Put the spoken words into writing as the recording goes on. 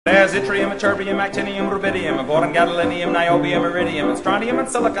There's yttrium, terbium, actinium, rubidium, boron, gadolinium, niobium, iridium, and strontium, and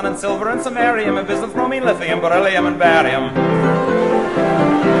silicon, and silver, and samarium, and bismuth, bromine, lithium, beryllium, and barium.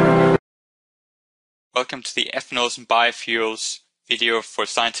 Welcome to the Ethanols and Biofuels video for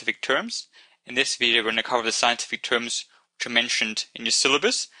scientific terms. In this video, we're going to cover the scientific terms which are mentioned in your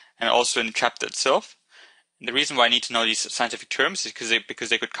syllabus and also in the chapter itself. And the reason why I need to know these scientific terms is because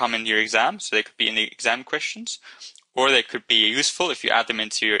they could come in your exam, so they could be in the exam questions, or they could be useful if you add them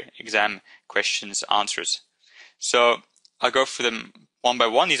into your exam questions answers. So I'll go through them one by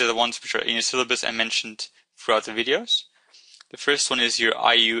one. These are the ones which are in your syllabus and mentioned throughout the videos. The first one is your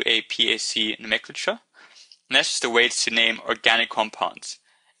IUPAC nomenclature, and that's just a way to name organic compounds.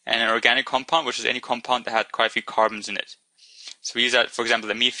 And an organic compound, which is any compound that had quite a few carbons in it. So we use that, for example,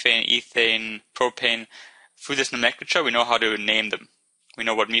 the methane, ethane, propane. Through this nomenclature, we know how to name them. We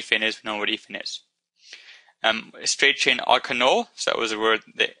know what methane is, we know what ethane is. A straight chain alkanol, so that was the word,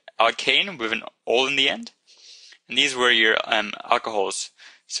 the alkane with an ol in the end. And these were your alcohols.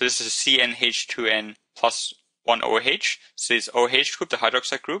 So this is CnH2n plus 1 OH. So this OH group, the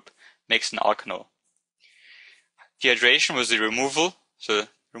hydroxide group, makes an alkanol. Dehydration was the removal, so the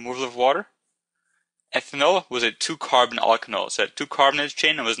removal of water. Ethanol was a 2-carbon alkanol. So a 2-carbon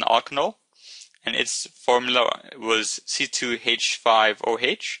chain and was an alkanol. And its formula was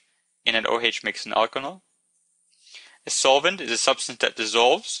C2H5OH. And an OH makes an alkanol. A solvent is a substance that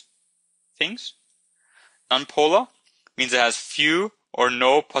dissolves things. Nonpolar means it has few or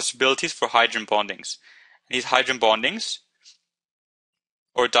no possibilities for hydrogen bondings. And these hydrogen bondings,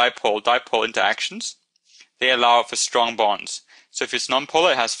 or dipole interactions, they allow for strong bonds. So if it's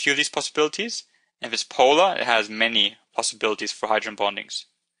nonpolar, it has few of these possibilities. And if it's polar, it has many possibilities for hydrogen bondings.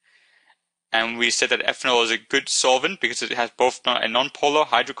 And we said that ethanol is a good solvent because it has both a nonpolar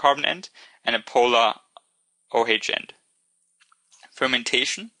hydrocarbon end and a polar OH end.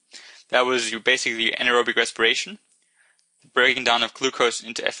 Fermentation, that was basically your anaerobic respiration, the breaking down of glucose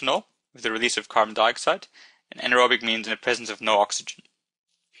into ethanol with the release of carbon dioxide. And anaerobic means in the presence of no oxygen.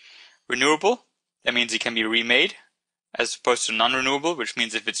 Renewable, that means it can be remade, as opposed to non-renewable, which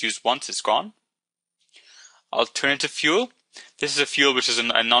means if it's used once, it's gone. Alternative fuel, this is a fuel which is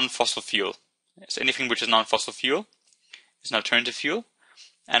a non-fossil fuel. So anything which is non-fossil fuel is an alternative fuel.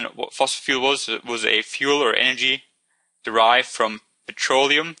 And what fossil fuel was a fuel or energy derived from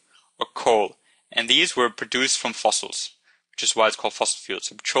petroleum or coal. And these were produced from fossils, which is why it's called fossil fuels.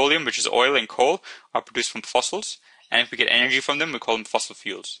 So petroleum, which is oil, and coal are produced from fossils. And if we get energy from them, we call them fossil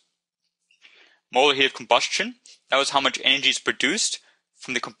fuels. Molar heat of combustion, that was how much energy is produced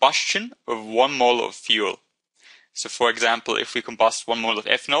from the combustion of 1 mole of fuel. So for example, if we combust 1 mole of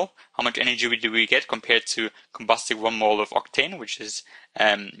ethanol, how much energy do we get compared to combusting 1 mole of octane, which is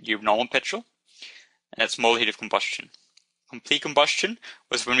your normal petrol? And that's molar heat of combustion. Complete combustion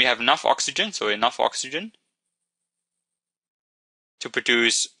was when we have enough oxygen, so enough oxygen to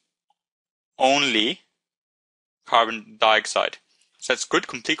produce only carbon dioxide. So that's good.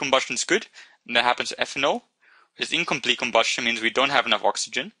 Complete combustion is good. And that happens to ethanol. Whereas incomplete combustion means we don't have enough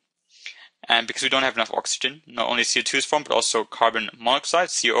oxygen. And because we don't have enough oxygen, not only CO2 is formed, but also carbon monoxide,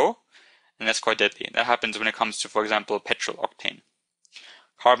 CO, and that's quite deadly. That happens when it comes to, for example, petrol octane.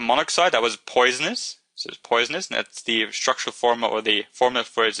 Carbon monoxide, that was poisonous. So it's poisonous, and that's the structural formula, or the formula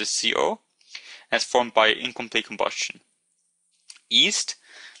for it is CO, and it's formed by incomplete combustion. Yeast,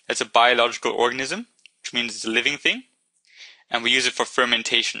 that's a biological organism, which means it's a living thing, and we use it for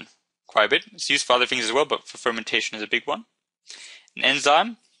fermentation quite a bit. It's used for other things as well, but for fermentation is a big one. An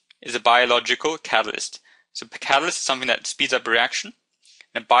enzyme is a biological catalyst. So a catalyst is something that speeds up a reaction,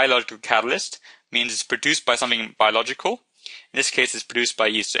 and a biological catalyst means it's produced by something biological. In this case, it's produced by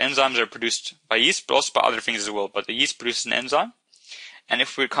yeast. So enzymes are produced by yeast, but also by other things as well. But the yeast produces an enzyme. And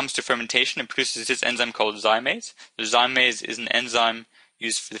if it comes to fermentation, it produces this enzyme called zymase. The zymase is an enzyme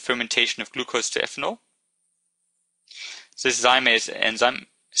used for the fermentation of glucose to ethanol. So this zymase enzyme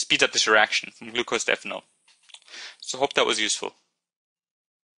speeds up this reaction from glucose to ethanol. So I hope that was useful.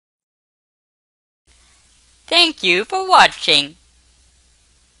 Thank you for watching.